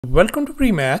Welcome to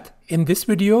PreMath. In this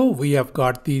video, we have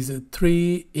got these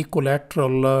three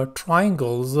equilateral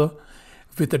triangles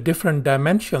with the different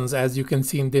dimensions, as you can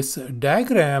see in this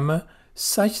diagram,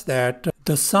 such that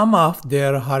the sum of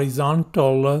their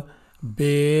horizontal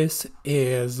base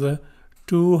is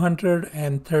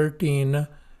 213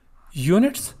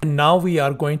 units. And now we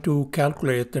are going to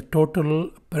calculate the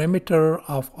total perimeter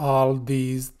of all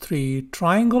these three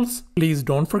triangles. Please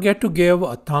don't forget to give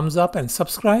a thumbs up and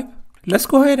subscribe. Let's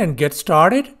go ahead and get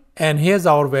started. And here's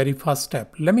our very first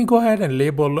step. Let me go ahead and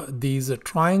label these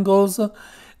triangles.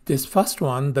 This first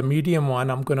one, the medium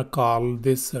one, I'm going to call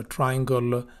this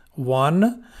triangle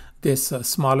 1. This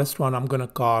smallest one, I'm going to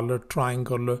call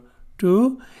triangle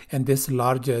 2. And this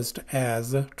largest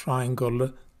as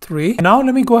triangle 3. Now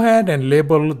let me go ahead and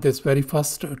label this very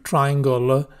first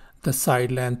triangle, the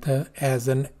side length, as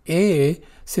an A.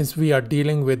 Since we are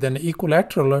dealing with an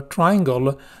equilateral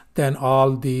triangle, then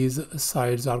all these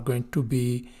sides are going to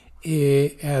be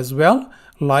A as well.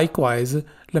 Likewise,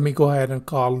 let me go ahead and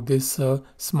call this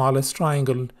smallest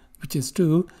triangle, which is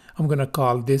 2. I'm going to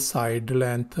call this side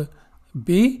length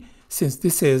B. Since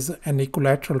this is an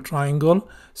equilateral triangle,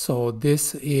 so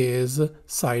this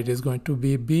side is going to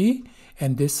be B,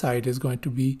 and this side is going to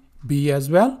be B as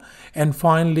well. And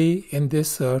finally, in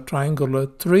this triangle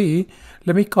 3,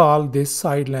 let me call this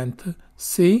side length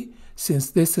C.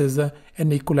 Since this is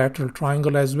an equilateral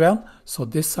triangle as well, so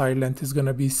this side length is going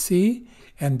to be C,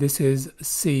 and this is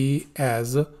C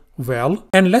as well.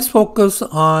 And let's focus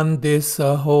on this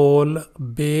whole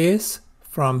base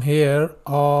from here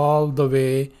all the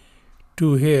way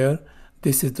to here.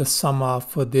 This is the sum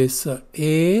of this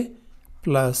A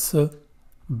plus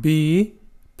B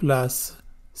plus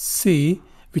C,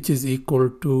 which is equal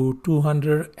to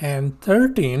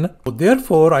 213.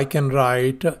 Therefore, I can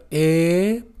write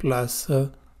A plus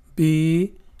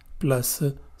B plus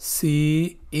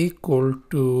C equal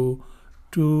to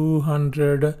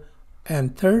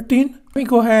 213. Let me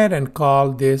go ahead and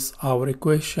call this our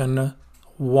equation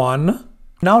 1.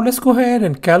 Now let's go ahead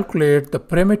and calculate the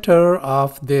perimeter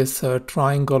of this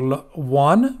triangle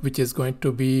 1, which is going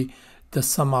to be the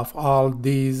sum of all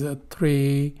these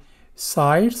three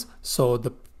sides. So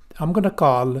I'm going to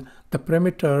call the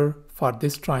perimeter for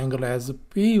this triangle as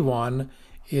P1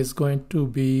 is going to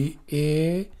be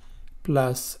A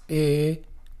plus A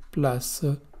plus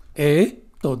A.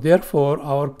 So therefore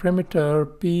our perimeter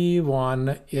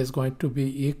P1 is going to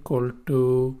be equal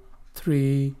to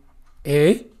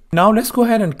 3A. Now let's go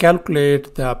ahead and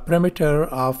calculate the perimeter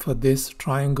of this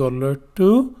triangle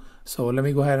 2. So let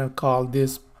me go ahead and call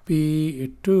this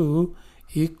P2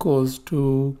 equals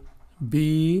to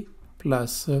B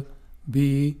plus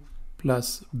B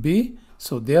plus B.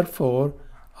 So therefore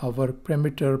our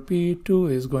perimeter P2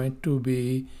 is going to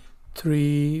be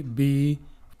 3B.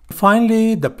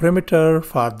 Finally, the perimeter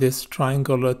for this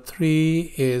triangle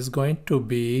 3 is going to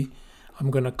be,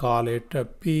 I'm going to call it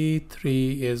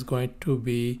P3 is going to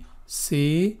be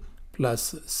C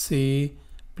plus C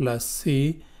plus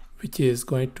C, which is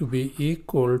going to be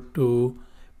equal to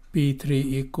P3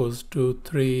 equals to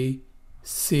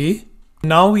 3C.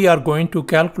 Now we are going to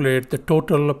calculate the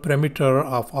total perimeter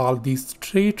of all these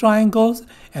three triangles,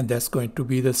 and that's going to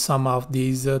be the sum of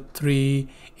these three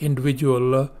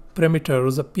individual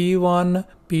perimeters, P1,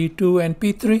 P2 and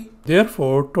P3.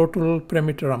 Therefore, total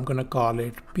perimeter, I'm going to call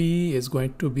it P, is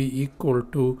going to be equal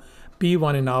to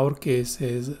P1 in our case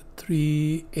is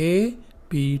 3A,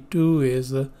 P2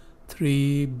 is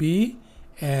 3B,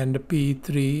 and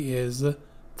P3 is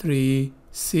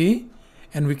 3C.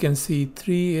 And we can see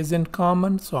 3 is in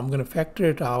common, so I'm going to factor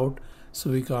it out. So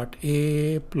we got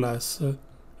A plus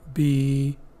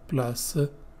B plus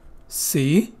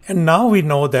C. And now we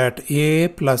know that A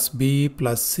plus B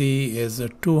plus C is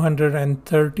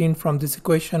 213 from this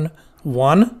equation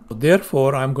 1.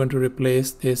 Therefore, I'm going to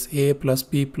replace this A plus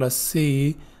B plus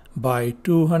C by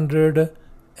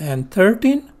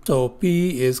 213. So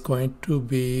P is going to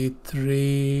be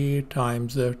 3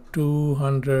 times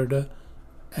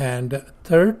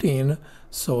 213.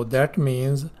 So that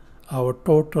means our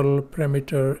total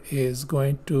perimeter is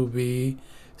going to be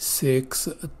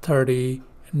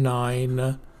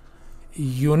 639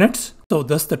 units. So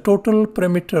thus the total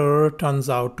perimeter turns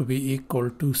out to be equal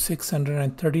to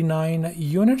 639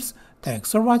 units.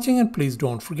 Thanks for watching, and please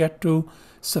don't forget to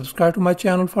subscribe to my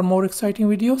channel for more exciting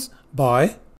videos.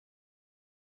 Bye.